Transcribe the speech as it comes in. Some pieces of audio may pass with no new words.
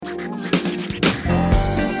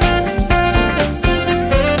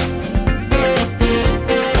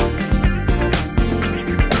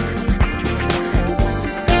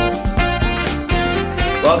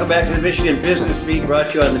back to the Michigan Business Beat,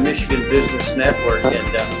 brought to you on the Michigan Business Network.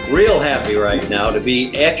 And real happy right now to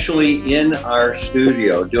be actually in our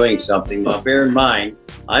studio doing something. Now, bear in mind,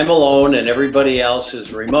 I'm alone and everybody else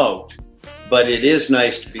is remote. But it is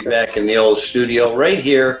nice to be back in the old studio right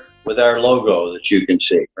here with our logo that you can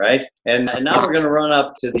see, right? And now we're going to run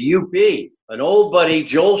up to the UP. An old buddy,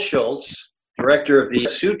 Joel Shultz, director of the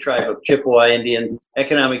Sault Tribe of Chippewa Indian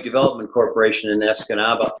Economic Development Corporation in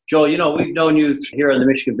Escanaba. Joel, you know, we've known you here on the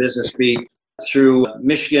Michigan Business Beat through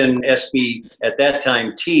Michigan SB, at that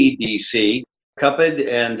time, TDC, CUPID,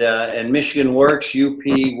 and Michigan Works, UP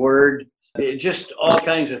Word, just all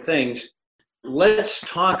kinds of things. Let's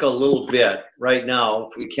talk a little bit right now,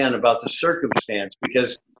 if we can, about the circumstance,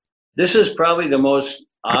 because this is probably the most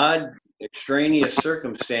odd, extraneous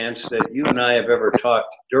circumstance that you and I have ever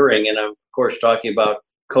talked during, and I'm, of course, talking about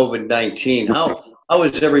COVID-19. How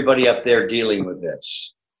is everybody up there dealing with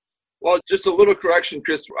this? Well, just a little correction,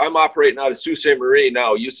 Chris. I'm operating out of Sault Ste. Marie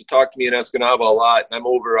now. You used to talk to me in Escanaba a lot, and I'm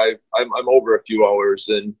over a few hours,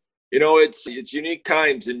 and you know, it's unique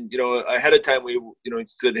times, and you know, ahead of time we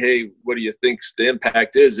said, hey, what do you think the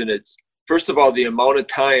impact is? And it's, first of all, the amount of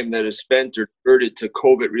time that is spent or diverted to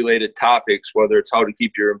COVID-related topics, whether it's how to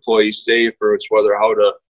keep your employees safe, or it's whether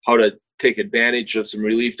how to take advantage of some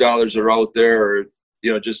relief dollars that are out there, or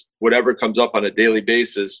you know, just whatever comes up on a daily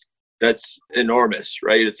basis. That's enormous,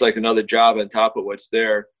 right? It's like another job on top of what's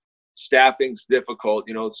there. Staffing's difficult,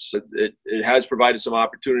 you know. It has provided some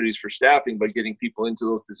opportunities for staffing, but getting people into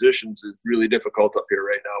those positions is really difficult up here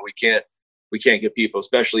right now. We can't get people,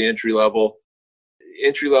 especially entry level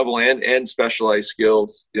and specialized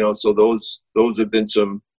skills, you know. So those have been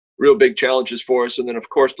some real big challenges for us. And then of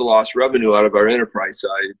course the lost revenue out of our enterprise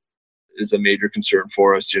side is a major concern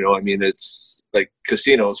for us. You know, I mean, it's like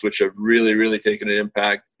casinos, which have really, really taken an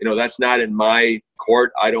impact. You know, that's not in my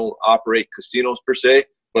court. I don't operate casinos per se,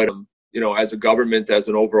 but you know, as a government, as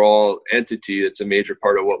an overall entity, it's a major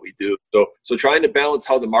part of what we do. So trying to balance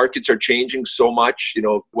how the markets are changing so much, you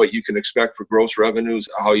know, what you can expect for gross revenues,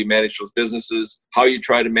 how you manage those businesses, how you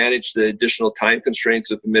try to manage the additional time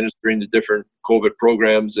constraints of administering the different COVID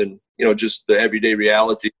programs, and, you know, just the everyday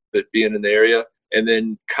reality of it being in the area. And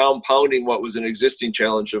then compounding what was an existing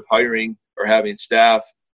challenge of hiring or having staff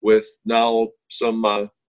with now some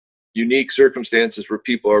unique circumstances where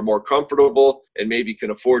people are more comfortable and maybe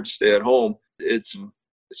can afford to stay at home. It's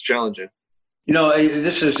challenging. You know,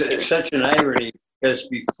 this is such an irony, because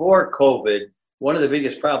before COVID, one of the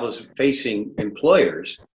biggest problems facing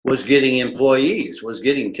employers was getting employees, was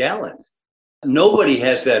getting talent. Nobody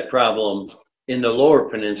has that problem in the Lower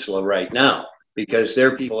Peninsula right now, because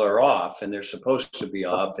their people are off and they're supposed to be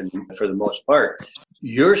off, and for the most part.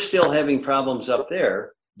 You're still having problems up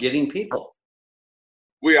there getting people.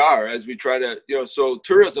 We are, as we try to, you know, so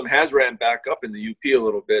tourism has ramped back up in the UP a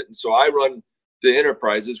little bit. And so I run the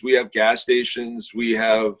enterprises. We have gas stations, we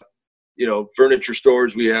have, you know, furniture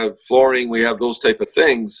stores, we have flooring, we have those type of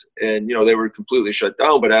things. And, you know, they were completely shut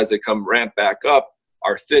down, but as they come ramp back up,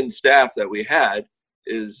 our thin staff that we had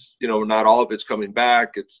is, you know, not all of it's coming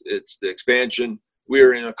back. It's the expansion.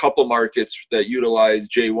 We're in a couple markets that utilize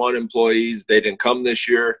J1 employees. They didn't come this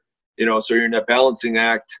year, you know, so you're in that balancing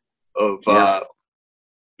act of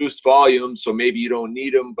boost volume. So maybe you don't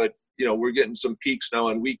need them, but, you know, we're getting some peaks now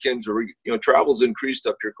on weekends, or, you know, travel's increased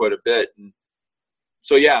up here quite a bit. And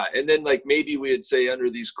so, yeah. And then like maybe we'd say under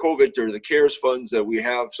these COVID or the CARES funds that we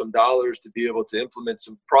have some dollars to be able to implement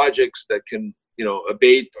some projects that can, you know,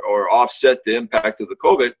 abate or offset the impact of the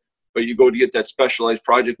COVID, but you go to get that specialized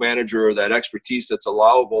project manager or that expertise that's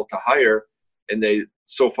allowable to hire, and they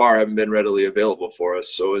so far haven't been readily available for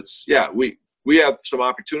us. So it's, yeah, we have some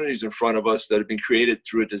opportunities in front of us that have been created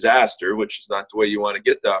through a disaster, which is not the way you want to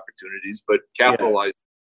get the opportunities, but capitalize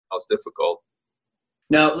how it's difficult.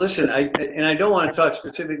 Now, listen, I don't want to talk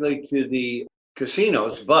specifically to the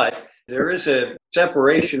casinos, but there is a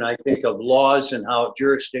separation, I think, of laws and how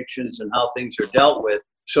jurisdictions and how things are dealt with.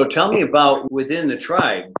 So tell me about within the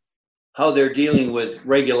tribe, how they're dealing with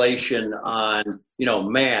regulation on, you know,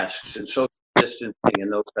 masks and social distancing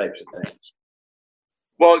and those types of things.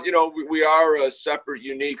 Well, you know, we are a separate,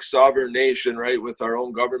 unique, sovereign nation, right, with our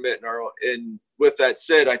own government and our own. And with that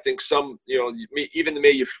said, I think some, you know, even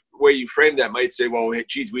the way you frame that might say, well, hey,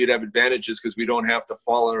 geez, we'd have advantages because we don't have to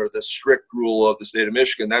fall under the strict rule of the state of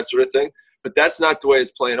Michigan, that sort of thing. But that's not the way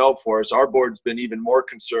it's playing out for us. Our board's been even more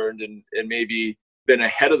concerned and maybe been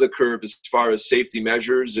ahead of the curve as far as safety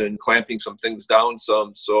measures and clamping some things down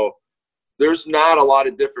some. So there's not a lot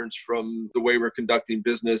of difference from the way we're conducting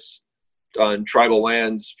business on tribal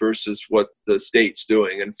lands versus what the state's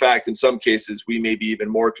doing. In fact, in some cases, we may be even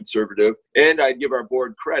more conservative. And I'd give our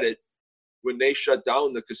board credit. when they shut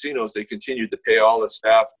down the casinos, they continued to pay all the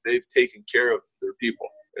staff. They've taken care of their people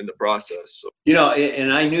in the process. So.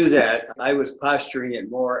 And I knew that. I was posturing it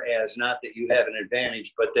more as not that you have an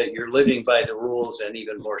advantage, but that you're living by the rules and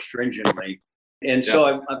even more stringently. And so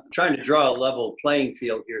I'm trying to draw a level playing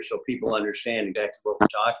field here so people understand exactly what we're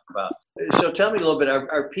talking about. So tell me a little bit,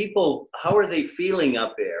 are people, how are they feeling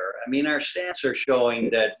up there? I mean, our stats are showing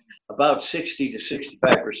that about 60 to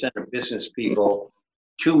 65% of business people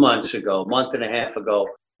 2 months ago, month and a half ago,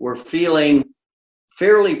 were feeling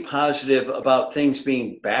fairly positive about things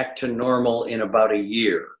being back to normal in about a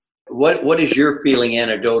year. What is your feeling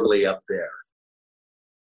anecdotally up there?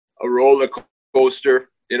 A roller coaster.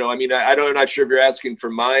 I'm not sure if you're asking for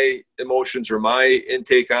my emotions or my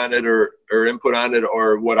intake on it or input on it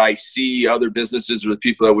or what I see other businesses or the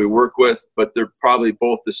people that we work with, but they're probably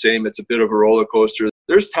both the same. It's a bit of a roller coaster.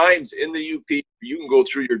 There's times in the UP you can go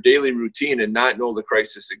through your daily routine and not know the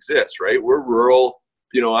crisis exists, right? We're rural.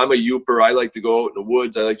 I'm a Youper. I like to go out in the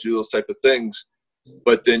woods. I like to do those type of things.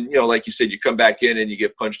 But then, like you said, you come back in and you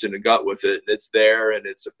get punched in the gut with it. And it's there and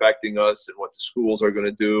it's affecting us and what the schools are going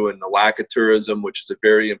to do and the lack of tourism, which is a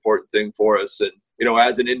very important thing for us. And,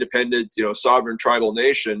 as an independent, sovereign tribal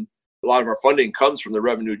nation, a lot of our funding comes from the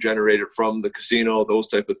revenue generated from the casino, those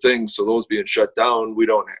type of things. So those being shut down, we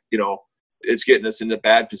don't, it's getting us in a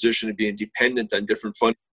bad position of being dependent on different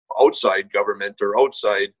funding outside government or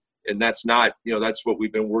outside. And that's not, that's what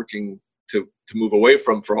we've been working to move away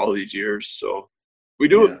from for all these years. So. We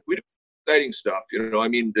do exciting stuff.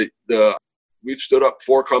 We've stood up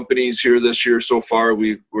 4 companies here this year so far.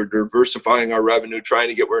 We're diversifying our revenue, trying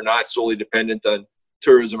to get, we're not solely dependent on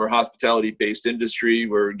tourism or hospitality-based industry.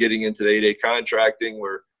 We're getting into the 8A contracting.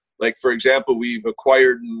 We're for example, we've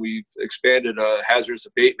acquired and we've expanded a hazardous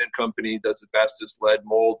abatement company, does asbestos, lead,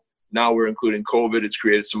 mold. Now we're including COVID. It's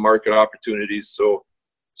created some market opportunities. So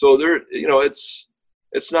there,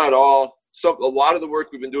 it's not all. A lot of the work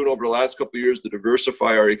we've been doing over the last couple of years to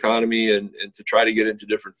diversify our economy and to try to get into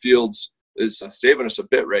different fields is saving us a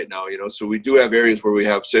bit right now, So we do have areas where we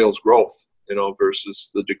have sales growth,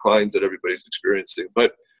 versus the declines that everybody's experiencing.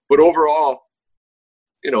 But overall,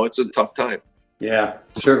 it's a tough time. Yeah,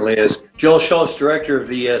 certainly is. Joel Shultz, director of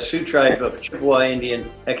the Sault Tribe of Chippewa Indian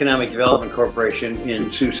Economic Development Corporation in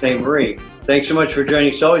Sault Ste. Marie. Thanks so much for joining.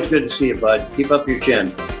 It's always good to see you, bud. Keep up your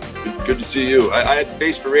chin. Good to see you. I had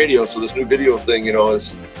face for radio, so this new video thing,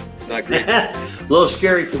 it's not great. A little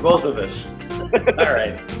scary for both of us. All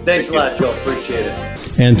right. Thanks a lot, Joel. Appreciate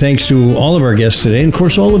it. And thanks to all of our guests today, and of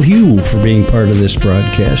course all of you for being part of this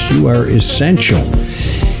broadcast. You are essential.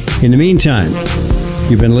 In the meantime,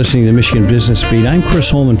 you've been listening to Michigan Business Beat. I'm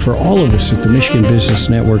Chris Holman. For all of us at the Michigan Business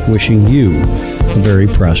Network, wishing you a very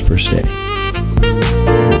prosperous day.